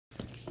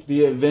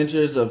The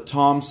Adventures of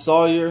Tom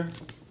Sawyer.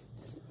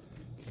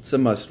 It's a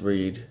must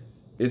read.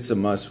 It's a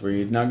must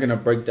read. Not gonna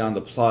break down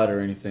the plot or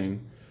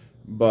anything,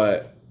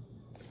 but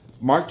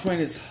Mark Twain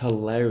is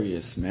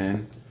hilarious,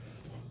 man.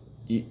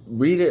 You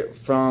read it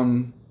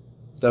from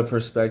the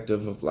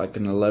perspective of like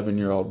an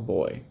 11-year-old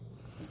boy.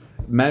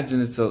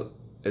 Imagine it's an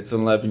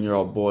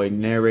 11-year-old boy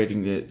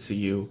narrating it to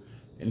you,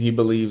 and he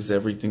believes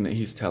everything that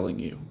he's telling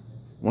you,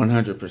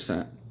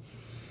 100%.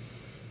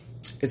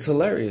 It's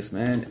hilarious,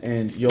 man,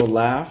 and you'll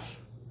laugh,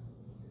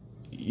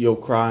 you'll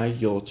cry,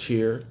 you'll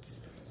cheer.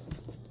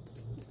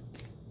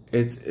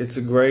 It's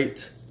a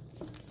great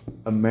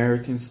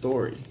American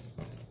story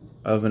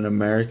of an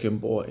American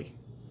boy.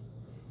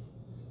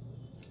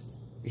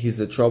 He's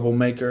a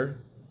troublemaker.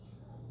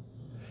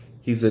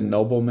 He's a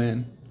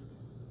nobleman.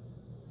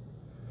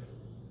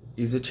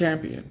 He's a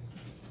champion.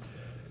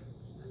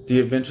 The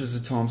Adventures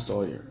of Tom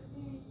Sawyer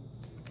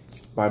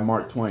by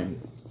Mark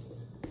Twain.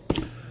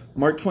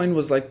 Mark Twain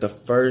was like the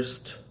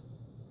first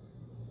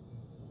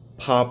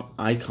pop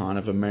icon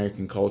of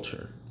American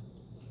culture.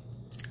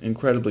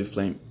 Incredibly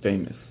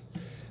famous.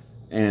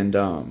 And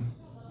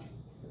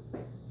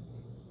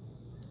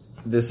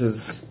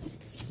this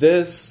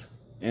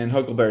and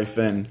Huckleberry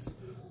Finn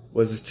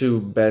was his two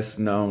best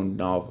known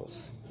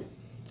novels.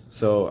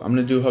 So I'm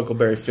gonna do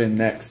Huckleberry Finn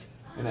next.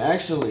 And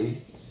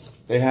actually,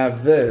 they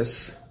have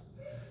this,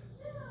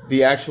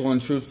 The Actual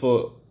and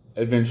Truthful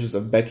Adventures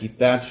of Becky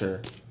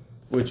Thatcher,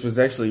 which was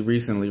actually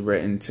recently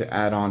written to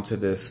add on to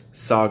this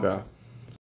saga